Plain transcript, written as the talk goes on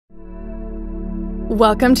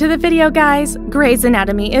Welcome to the video, guys! Grey's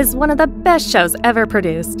Anatomy is one of the best shows ever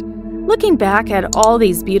produced. Looking back at all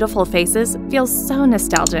these beautiful faces feels so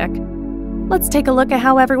nostalgic. Let's take a look at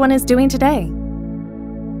how everyone is doing today.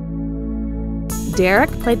 Derek,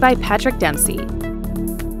 played by Patrick Dempsey.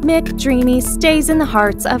 Mick Dreamy stays in the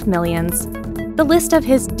hearts of millions. The list of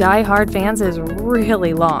his die-hard fans is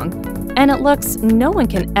really long, and it looks no one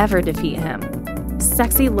can ever defeat him.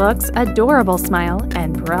 Sexy looks, adorable smile,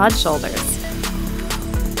 and broad shoulders.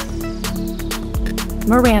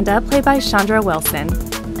 Miranda, played by Chandra Wilson.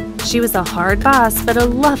 She was a hard boss, but a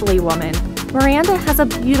lovely woman. Miranda has a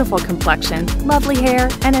beautiful complexion, lovely hair,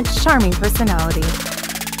 and a charming personality.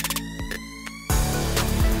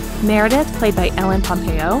 Meredith, played by Ellen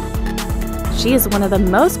Pompeo. She is one of the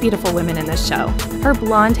most beautiful women in this show. Her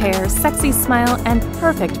blonde hair, sexy smile, and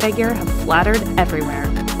perfect figure have flattered everywhere.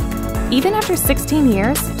 Even after 16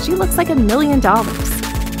 years, she looks like $1 million.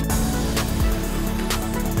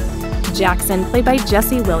 Jackson, played by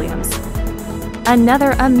Jesse Williams.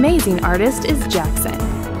 Another amazing artist is Jackson.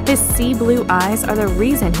 His sea blue eyes are the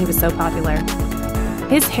reason he was so popular.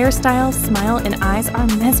 His hairstyle, smile, and eyes are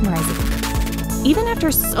mesmerizing. Even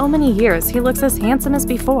after so many years, he looks as handsome as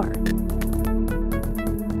before.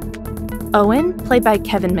 Owen, played by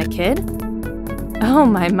Kevin McKidd. Oh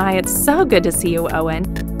my, it's so good to see you,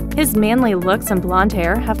 Owen. His manly looks and blonde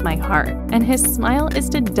hair have my heart, and his smile is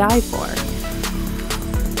to die for.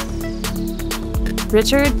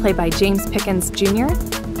 Richard, played by James Pickens Jr.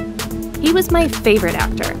 He was my favorite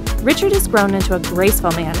actor. Richard has grown into a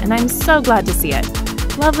graceful man, and I'm so glad to see it.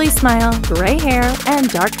 Lovely smile, gray hair, and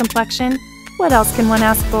dark complexion. What else can one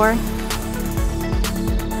ask for?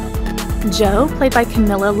 Joe, played by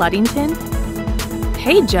Camilla Luddington.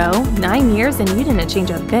 Hey Joe, 9 years and you didn't change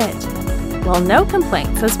a bit. Well, no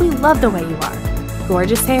complaints, as we love the way you are.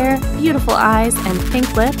 Gorgeous hair, beautiful eyes, and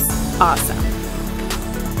pink lips, awesome.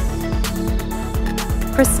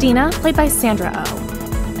 Christina, played by Sandra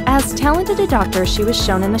Oh. As talented a doctor she was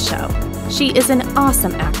shown in the show, she is an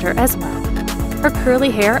awesome actor as well. Her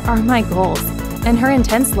curly hair are my goals, and her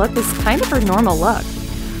intense look is kind of her normal look.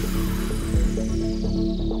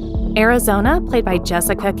 Arizona, played by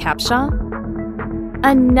Jessica Capshaw.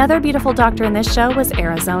 Another beautiful doctor in this show was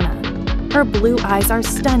Arizona. Her blue eyes are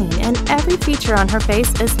stunning, and every feature on her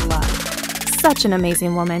face is love. Such an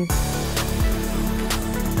amazing woman.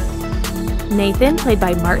 Nathan, played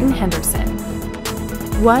by Martin Henderson.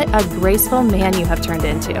 What a graceful man you have turned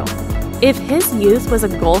into. If his youth was a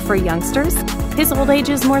goal for youngsters, his old age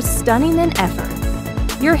is more stunning than ever.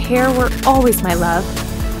 Your hair were always my love,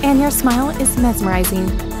 and your smile is mesmerizing.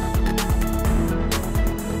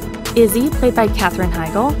 Izzy, played by Katherine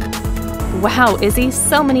Heigl. Wow, Izzy,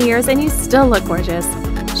 so many years and you still look gorgeous.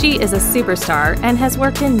 She is a superstar and has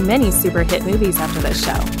worked in many super hit movies after this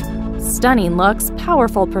show. Stunning looks,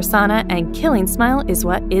 powerful persona, and killing smile is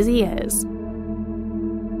what Izzy is.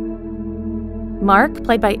 Mark,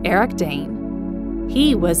 played by Eric Dane.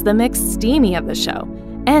 He was the McSteamy of the show,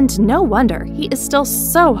 and no wonder, he is still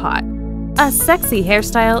so hot. A sexy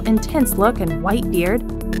hairstyle, intense look, and white beard.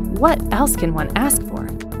 What else can one ask for?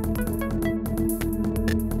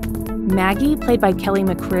 Maggie, played by Kelly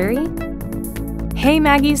McCreary. Hey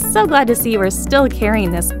Maggie, so glad to see you are still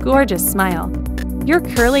carrying this gorgeous smile. Your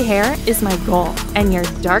curly hair is my goal, and your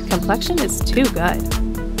dark complexion is too good.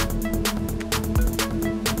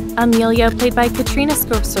 Amelia, played by Katrina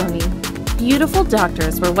Scorsoni. Beautiful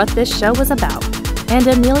doctors were what this show was about, and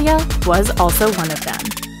Amelia was also one of them.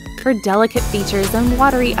 Her delicate features and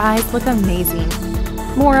watery eyes look amazing.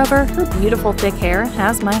 Moreover, her beautiful thick hair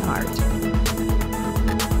has my heart.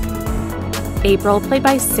 April, played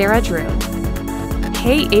by Sarah Drew.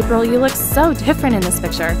 Hey April, you look so different in this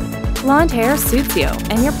picture. Blonde hair suits you,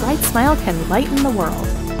 and your bright smile can lighten the world.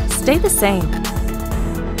 Stay the same.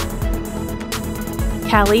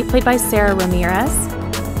 Callie, played by Sarah Ramirez.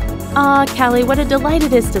 Aw, Callie, what a delight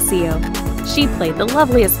it is to see you. She played the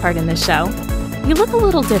loveliest part in this show. You look a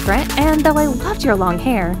little different, and though I loved your long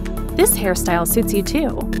hair, this hairstyle suits you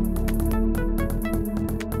too.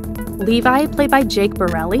 Levi, played by Jake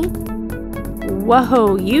Borelli.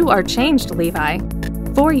 Whoa, you are changed, Levi.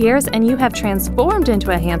 4 years and you have transformed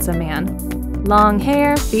into a handsome man. Long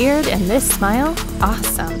hair, beard, and this smile,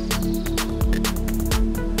 awesome.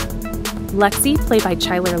 Lexi, played by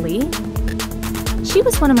Chyler Lee. She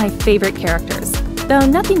was one of my favorite characters. Though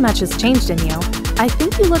nothing much has changed in you, I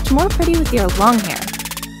think you looked more pretty with your long hair.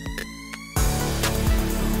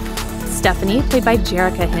 Stephanie, played by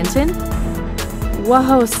Jerrica Hinton.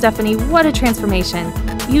 Whoa, Stephanie, what a transformation.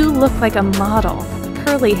 You look like a model.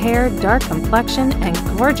 Curly hair, dark complexion, and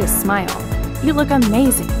gorgeous smile. You look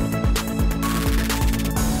amazing.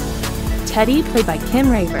 Teddy, played by Kim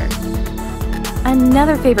Raver.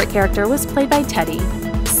 Another favorite character was played by Teddy.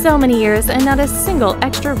 So many years and not a single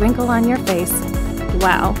extra wrinkle on your face.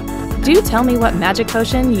 Wow. Do tell me what magic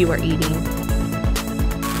potion you were eating.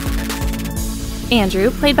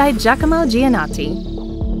 Andrew, played by Giacomo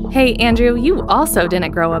Giannatti. Hey Andrew, you also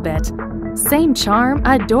didn't grow a bit. Same charm,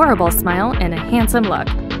 adorable smile, and a handsome look.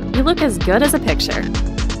 You look as good as a picture.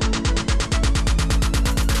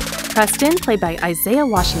 Preston, played by Isaiah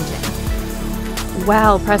Washington.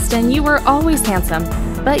 Wow, Preston, you were always handsome,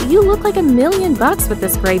 but you look like $1,000,000 with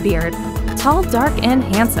this gray beard. Tall, dark, and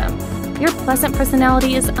handsome. Your pleasant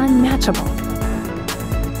personality is unmatchable.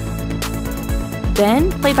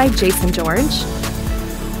 Ben, played by Jason George.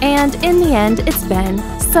 And in the end, it's Ben.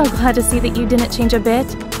 So glad to see that you didn't change a bit.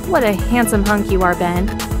 What a handsome hunk you are, Ben.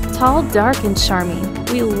 Tall, dark, and charming.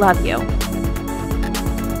 We love you.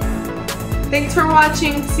 Thanks for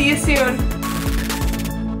watching. See you soon.